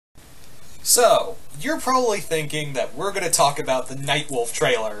So, you're probably thinking that we're going to talk about the Nightwolf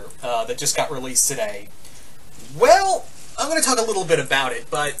trailer that just got released today. Well, I'm going to talk a little bit about it,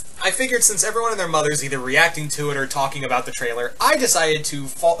 but I figured since everyone and their mother's either reacting to it or talking about the trailer, I decided to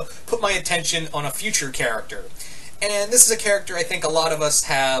put my attention on a future character. And this is a character I think a lot of us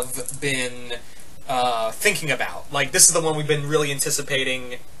have been thinking about. Like, this is the one we've been really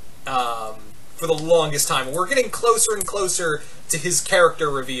anticipating for the longest time. We're getting closer and closer to his character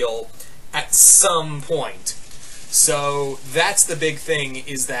reveal at some point. So that's the big thing,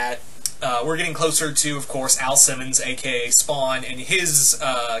 is that we're getting closer to, of course, Al Simmons, aka Spawn, and his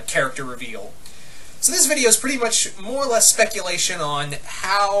character reveal. So this video is pretty much more or less speculation on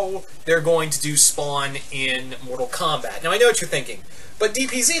how they're going to do Spawn in Mortal Kombat. Now I know what you're thinking, but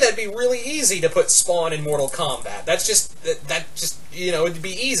DPZ, that'd be really easy to put Spawn in Mortal Kombat. That just, you know, it'd be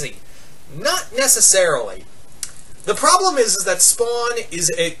easy. Not necessarily. The problem is that Spawn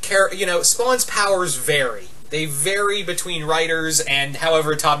is a Spawn's powers vary. They vary between writers and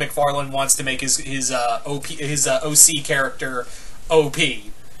however Todd McFarlane wants to make his OC character OP.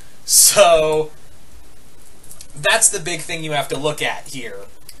 So that's the big thing you have to look at here,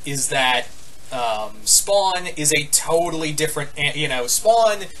 is that Spawn is a totally different.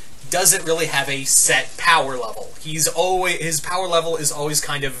 Spawn doesn't really have a set power level. His power level is always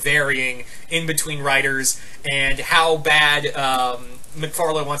kind of varying in between writers and how bad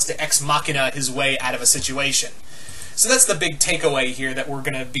McFarlane wants to ex machina his way out of a situation. So that's the big takeaway here that we're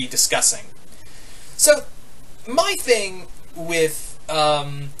going to be discussing. So my thing with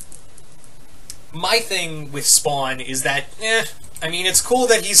Spawn is that, I mean, it's cool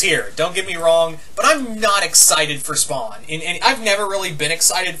that he's here, don't get me wrong, but I'm not excited for Spawn. I've never really been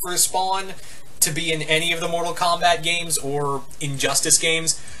excited for Spawn to be in any of the Mortal Kombat games or Injustice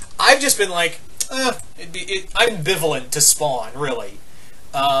games. I've just been like, I'm ambivalent to Spawn, really.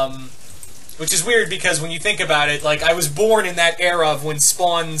 Which is weird, because when you think about it, like, I was born in that era of when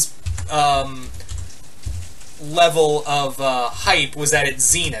Spawn's level of hype was at its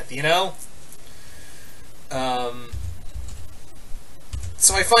zenith, you know?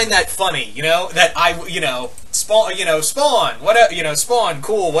 So I find that funny, you know, that Spawn, whatever, Spawn,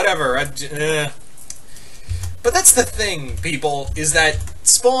 cool, whatever. But that's the thing, people, is that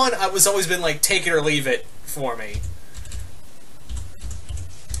Spawn, was always been like, take it or leave it for me.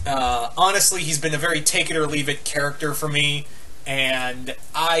 Honestly, he's been a very take it or leave it character for me, and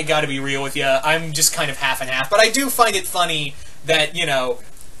I gotta be real with you, I'm just kind of half and half. But I do find it funny that,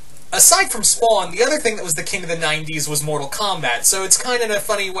 aside from Spawn, the other thing that was the king of the 90s was Mortal Kombat, so it's kind of in a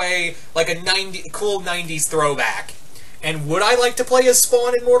funny way like a cool 90s throwback. And would I like to play as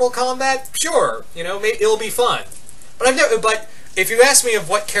Spawn in Mortal Kombat? Sure, it'll be fun. But if you ask me of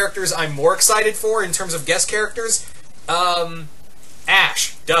what characters I'm more excited for in terms of guest characters,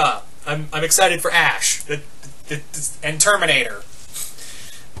 Ash, duh. I'm excited for Ash, and Terminator.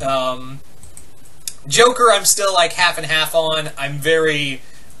 Joker, I'm still like half and half on. I'm very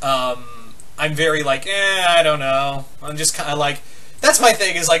like, I don't know. I'm just kind of like, that's my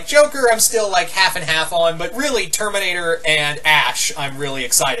thing, is like, Joker, I'm still like half and half on, but really, Terminator and Ash, I'm really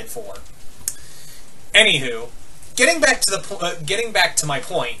excited for. Anywho, getting back to my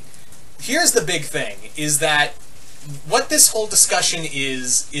point, here's the big thing, is that what this whole discussion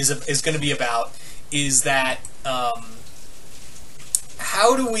is going to be about is that,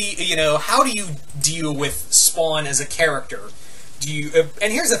 how do you deal with Spawn as a character?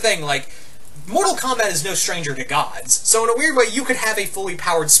 And here's the thing, like, Mortal Kombat is no stranger to gods, so in a weird way, you could have a fully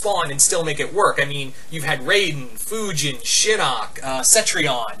powered Spawn and still make it work. I mean, you've had Raiden, Fujin, Shinnok,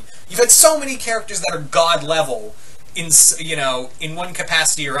 Cetrion. You've had so many characters that are god level in one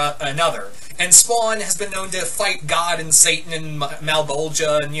capacity or another. And Spawn has been known to fight God and Satan and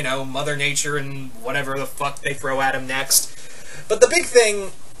Malbolgia and, Mother Nature and whatever the fuck they throw at him next. But the big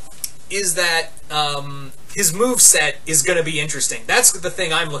thing is that his moveset is going to be interesting. That's the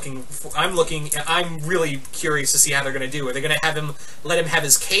thing I'm really curious to see how they're going to do. Are they going to let him have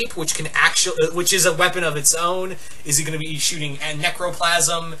his cape, which is a weapon of its own? Is he going to be shooting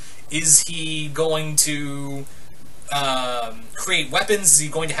necroplasm? Is he going to create weapons? Is he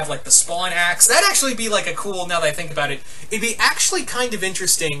going to have like the Spawn axe? That'd actually be like a cool, now that I think about it, it'd be actually kind of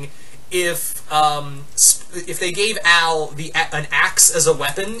interesting if they gave Al an axe as a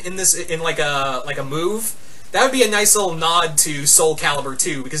weapon in like a move. That would be a nice little nod to Soul Calibur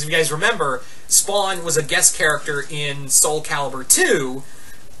 2, because if you guys remember, Spawn was a guest character in Soul Calibur 2,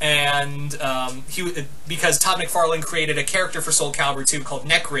 and because Todd McFarlane created a character for Soul Calibur 2 called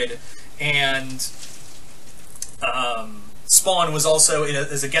Necrid, and Spawn was also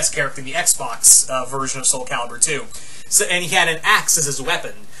as a guest character in the Xbox version of Soul Calibur 2. So, and he had an axe as his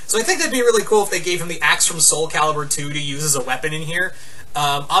weapon. So I think that'd be really cool if they gave him the axe from Soul Calibur 2 to use as a weapon in here.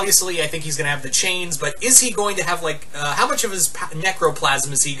 Obviously, I think he's going to have the chains, but is he going to have, like, how much of his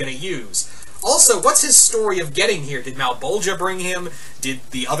necroplasm is he going to use? Also, what's his story of getting here? Did Malbolgia bring him? Did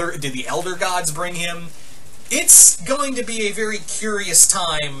the Elder Gods bring him? It's going to be a very curious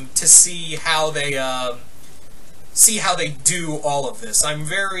time to see how they do all of this. I'm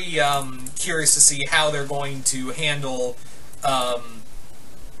very curious to see how they're going to handle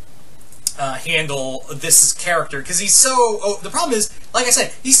this character, because he's so... Oh, the problem is, like I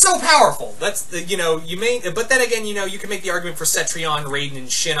said, he's so powerful. That's the, but then again, you can make the argument for Cetrion, Raiden, and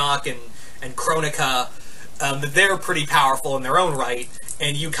Shinnok, and Kronika, that they're pretty powerful in their own right,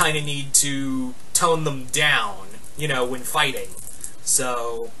 and you kind of need to tone them down, when fighting.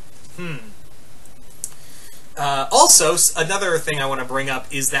 So, also, another thing I want to bring up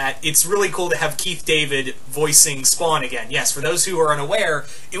is that it's really cool to have Keith David voicing Spawn again. Yes, for those who are unaware,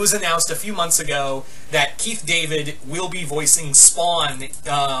 it was announced a few months ago that Keith David will be voicing Spawn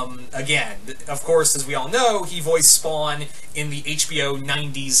again. Of course, as we all know, he voiced Spawn in the HBO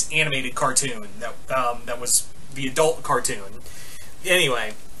 90s animated cartoon. That was the adult cartoon.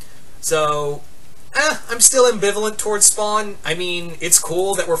 Anyway, so... I'm still ambivalent towards Spawn. I mean, it's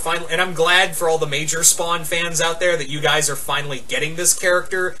cool that we're finally... And I'm glad for all the major Spawn fans out there that you guys are finally getting this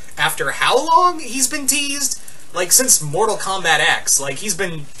character after how long he's been teased? Like, since Mortal Kombat X. Like, he's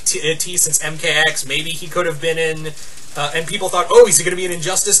been teased since MKX. Maybe he could have been in... and people thought, oh, is he going to be in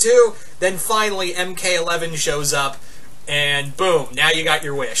Injustice 2? Then finally MK11 shows up, and boom, now you got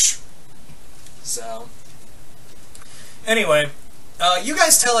your wish. So... Anyway... you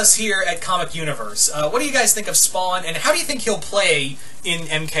guys tell us here at Comic YOUniverse. What do you guys think of Spawn, and how do you think he'll play in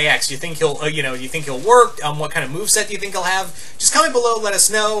MKX? Do you think he'll, do you think he'll work? What kind of moveset do you think he'll have? Just comment below, let us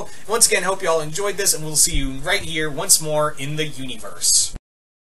know. Once again, hope you all enjoyed this, and we'll see you right here once more in the YOUniverse.